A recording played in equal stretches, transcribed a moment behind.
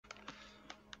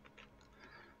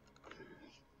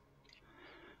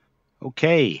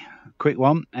Okay, quick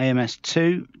one.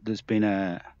 AMS2, there's been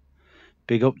a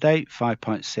big update,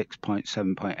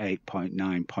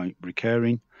 5.6.7.8.9 point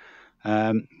recurring,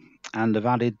 and they've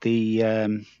added the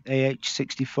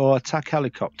AH-64 attack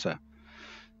helicopter.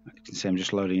 You can see I'm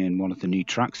just loading in one of the new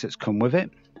tracks that's come with it.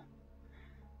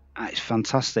 It's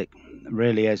fantastic, it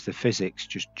really is. The physics,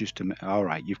 just a minute. All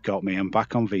right, you've got me, I'm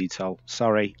back on VTOL,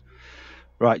 sorry.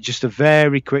 Right, just a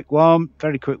very quick one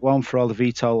for all the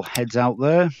VTOL heads out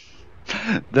there.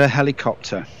 The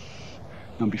helicopter.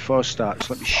 And before I start,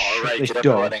 let me shut this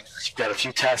door. You've got a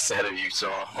few tests ahead of you,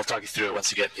 so I'll talk you through it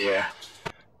once you get in the air.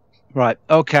 Right,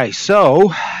 okay, so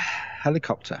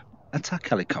helicopter, attack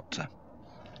helicopter.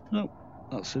 Oh,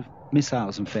 lots of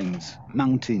missiles and things,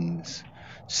 mountains,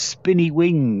 spinny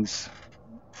wings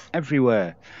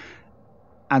everywhere,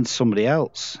 and somebody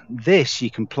else. This you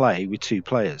can play with 2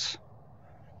 players.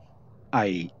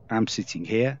 I'm sitting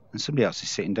here and somebody else is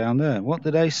sitting down there. What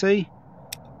did I see?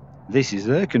 This is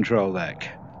their control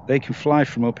deck. They can fly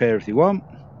from up here if they want,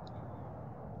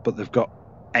 but they've got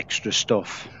extra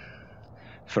stuff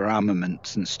for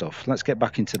armaments and stuff. Let's get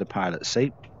back into the pilot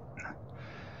seat.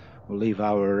 We'll leave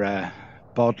our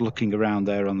bod looking around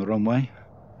there on the runway.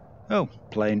 Oh,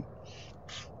 plane.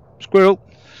 Squirrel.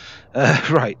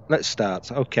 Right, let's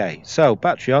start. Okay, so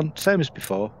battery on, same as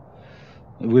before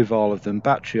with all of them.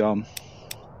 Battery on,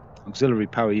 auxiliary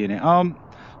power unit on.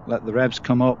 Let the revs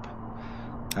come up.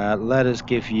 Let us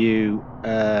give you,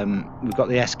 we've got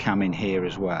the S-cam in here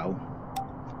as well.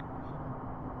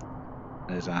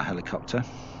 There's our helicopter.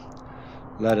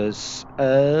 Let us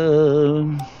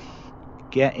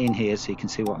get in here so you can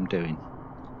see what I'm doing.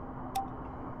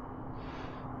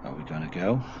 Are we going to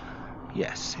go?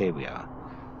 Yes, here we are.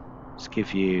 Let's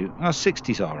give you,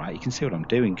 60's alright, you can see what I'm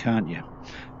doing, can't you?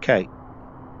 Okay,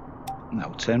 now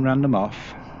turn random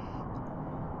off.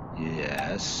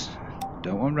 Yes,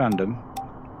 don't want random.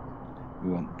 We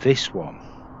want this one.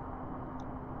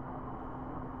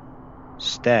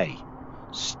 Stay.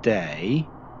 Stay.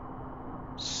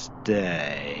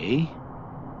 Stay.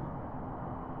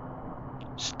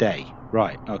 Stay.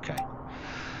 Right, okay.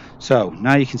 So,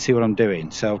 now you can see what I'm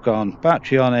doing. So I've gone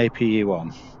battery on, APU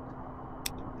on.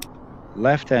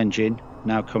 Left engine,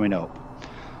 now coming up.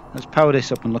 Let's power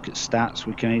this up and look at stats.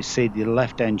 We can see the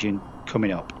left engine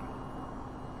coming up.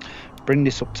 Bring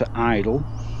this up to idle.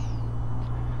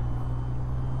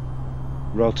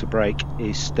 Rotor brake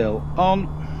is still on.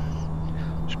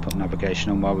 Just put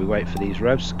navigation on while we wait for these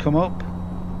revs to come up.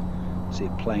 See a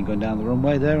plane going down the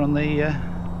runway there on the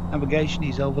navigation.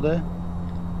 He's over there.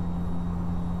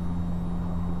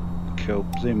 Cool.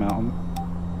 Zoom out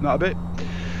on that a bit.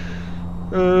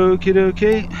 Okie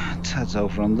dokie. Tad's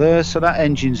over on there. So that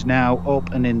engine's now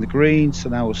up and in the green. So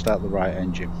now we'll start the right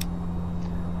engine.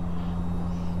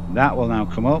 That will now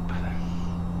come up.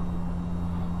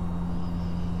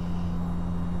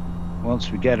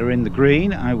 Once we get her in the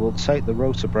green, I will take the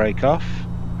rotor brake off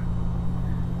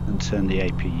and turn the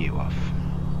APU off.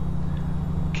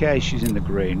 Okay, she's in the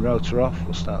green. Rotor off.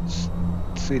 We'll start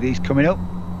to see these coming up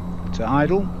to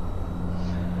idle.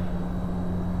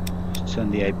 Just turn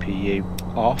the APU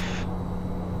off.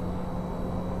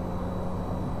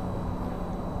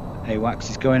 AWACS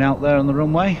is going out there on the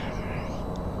runway.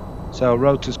 So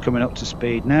rotor's coming up to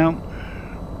speed now.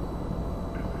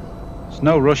 There's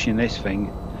no rush in this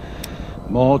thing.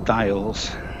 More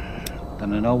dials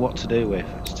than I know what to do with.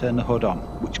 Let's turn the hood on,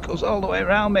 which goes all the way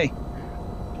around me.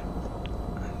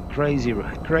 Crazy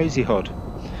hood.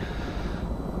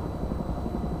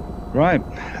 Right,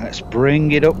 let's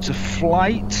bring it up to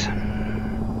flight.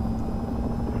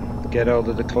 Get hold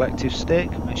of the collective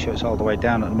stick. Make sure it's all the way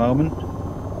down at the moment.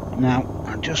 Now,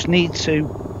 I just need to,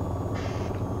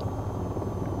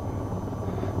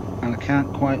 and I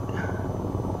can't quite.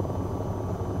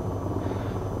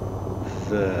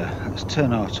 Let's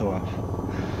turn auto off.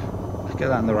 Let's get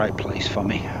that in the right place for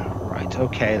me. Right,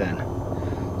 okay then.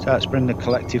 So let's bring the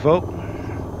collective up.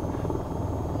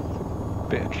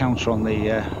 Bit of counter on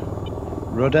the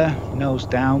rudder, nose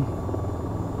down.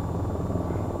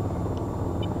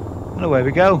 And away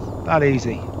we go. That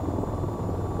easy.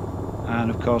 And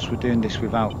of course we're doing this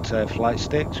without flight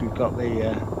sticks. We've got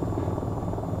the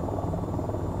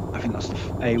I think that's the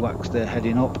AWACS they're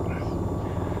heading up.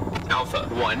 Alpha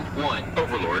 1-1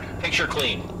 Overlord, picture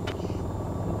clean.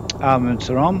 Armaments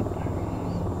are on.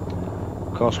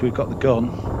 Of course we've got the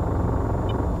gun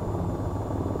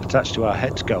attached to our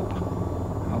head scope.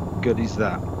 How good is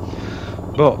that?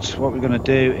 But what we're going to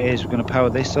do is we're going to power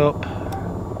this up,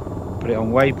 put it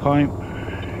on waypoint,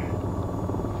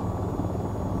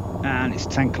 and and it's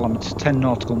 10 kilometers, 10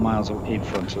 nautical miles in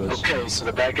front of us. Okay, so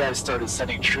the bad guys started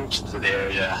sending troops into the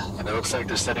area, and it looks like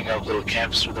they're setting up little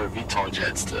camps for their VTOL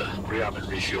jets to rearm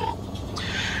and refuel.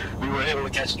 We were able to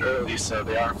catch it early, so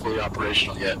they aren't fully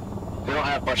operational yet. They don't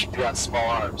have much beyond small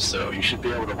arms, so you should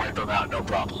be able to wipe them out no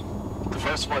problem. The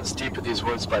first one's deep in these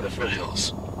woods by the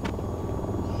foothills.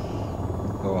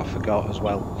 Oh, I forgot as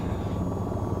well.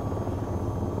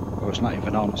 Oh, it's not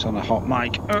even on, it's on a hot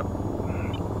mic.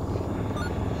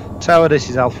 Tower, this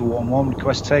is Alpha 1-1,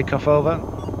 request takeoff over.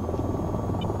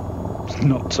 It's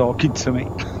not talking to me.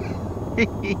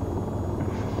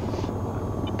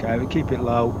 Okay, we keep it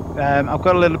low. I've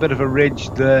got a little bit of a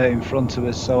ridge there in front of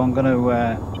us, so I'm going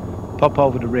to pop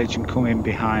over the ridge and come in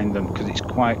behind them because it's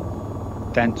quite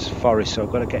dense forest, so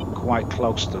I've got to get quite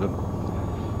close to them.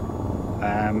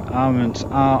 Armaments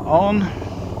are on.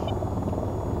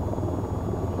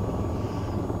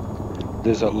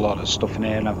 There's a lot of stuff in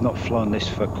here, and I've not flown this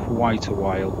for quite a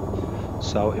while,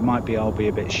 so it might be I'll be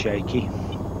a bit shaky.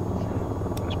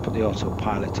 Let's put the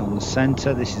autopilot on the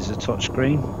center. This is a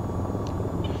touchscreen.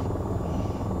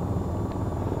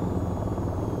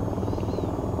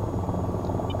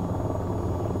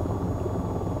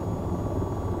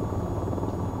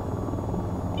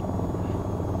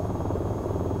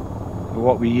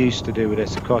 What we used to do with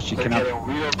this, of course, you can have. They're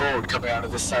getting real bold coming out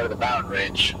of this side of the mountain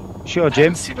range. Sure, I Jim.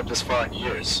 haven't seen them this far in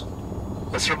years.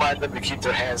 Let's remind them to keep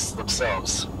their hands to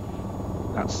themselves.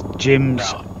 That's Jim's.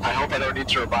 Now, I hope I don't need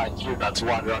to remind you not to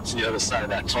wander onto the other side of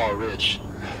that tall ridge.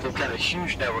 They've got a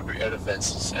huge network of air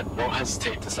defenses and won't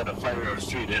hesitate to send a fighter or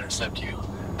three to intercept you.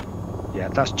 Yeah,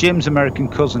 that's Jim's American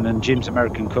cousin, and Jim's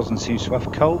American cousin seems to have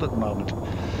a cold at the moment.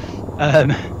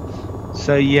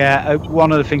 So yeah,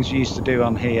 one of the things we used to do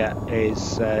on here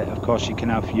is, of course, you can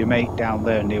have your mate down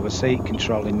there near the seat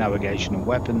controlling navigation and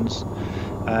weapons,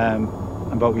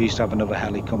 but we used to have another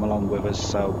heli come along with us,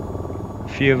 so a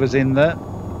few of us in there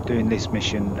doing this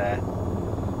mission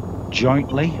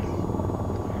jointly.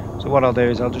 So what I'll do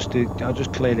is I'll just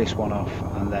clear this one off,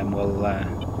 and then we'll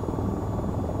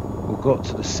go up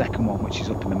to the second one, which is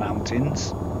up in the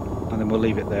mountains, and then we'll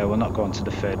leave it there. We'll not go on to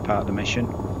the third part of the mission.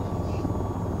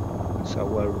 So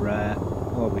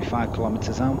we're 5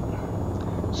 kilometers out.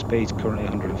 Speed's currently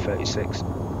 136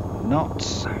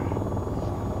 knots.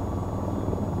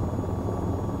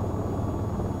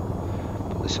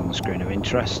 Put this on the screen of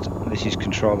interest. This is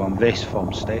control on this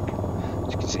foam stick.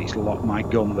 As you can see, it's locked my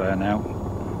gun there now,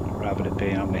 rather than it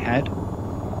being on my head.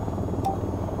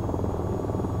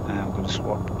 Now I'm going to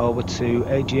swap over to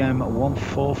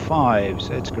AGM-145.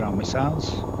 So it's ground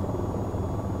missiles.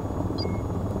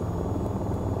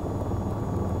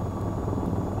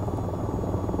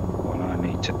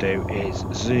 To do is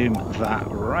zoom that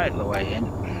right the way in,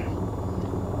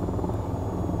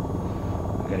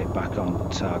 get it back on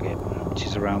target, which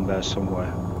is around there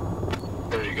somewhere.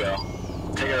 There you go.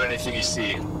 Take out anything you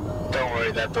see. Don't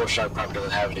worry, that bullshot probably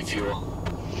doesn't have any fuel.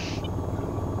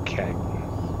 Okay,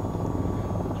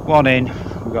 one in.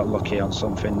 We got lucky on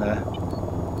something there.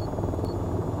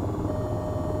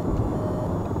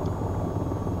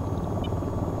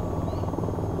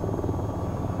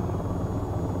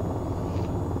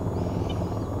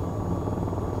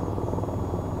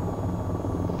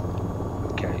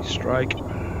 Strike.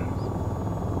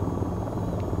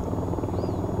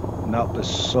 Nope, there's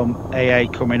some AA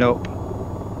coming up.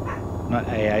 Not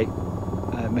AA.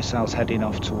 Missiles heading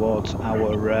off towards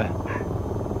our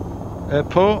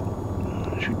airport,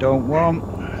 which we don't want.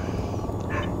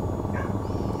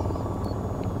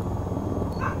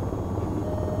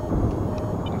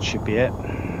 That should be it.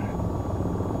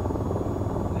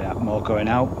 Yeah, more going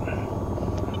out.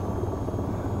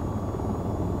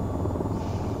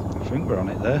 I think we're on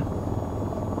it there.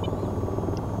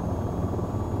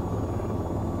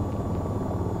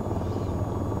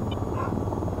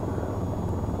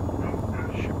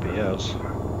 Should be us.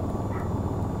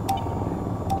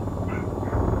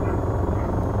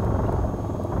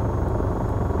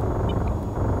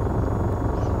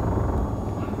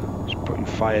 Just putting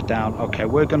fire down. Okay,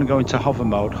 we're going to go into hover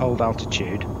mode, hold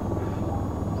altitude,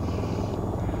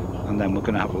 and then we're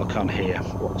going to have a look on here.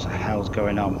 What the hell's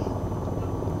going on?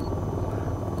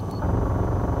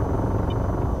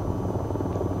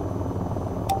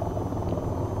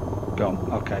 Gone.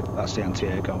 Okay, that's the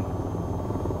anti-air gone.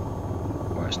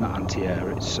 Well, it's not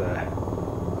anti-air, it's let's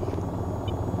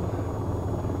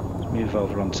move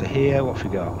over onto here. What have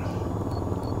we got?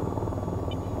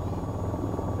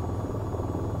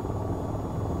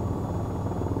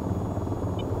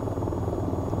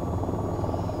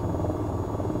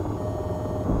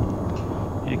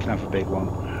 You can have a big one.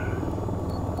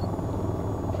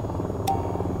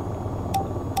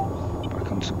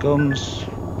 Back onto guns,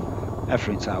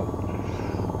 everything's out.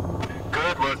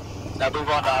 Good work. Now move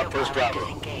on to Outpost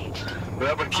Bravo.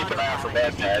 Remember to keep an eye out for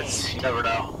bad pads. You never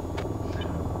know.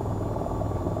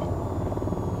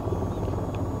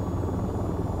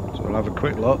 So we'll have a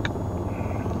quick look.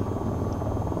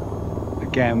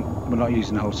 Again, we're not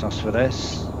using the HOTAS for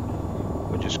this.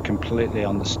 We're just completely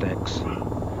on the sticks.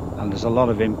 And there's a lot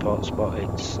of inputs, but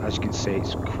it's, as you can see,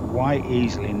 it's quite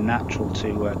easily natural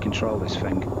to control this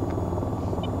thing.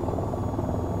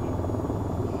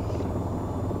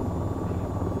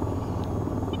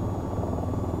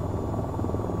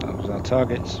 Those are our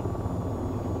targets.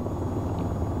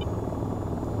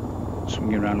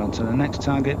 Swinging around onto the next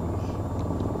target.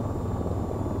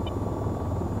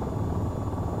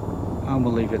 And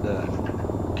we'll leave it there.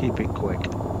 Keep it quick.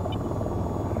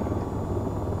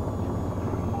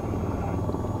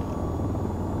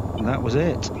 And that was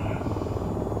it.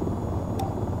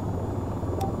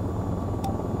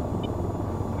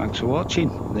 Thanks for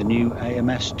watching the new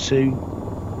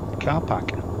AMS2 car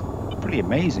pack. Pretty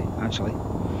amazing, actually.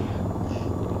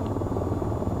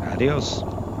 Adios.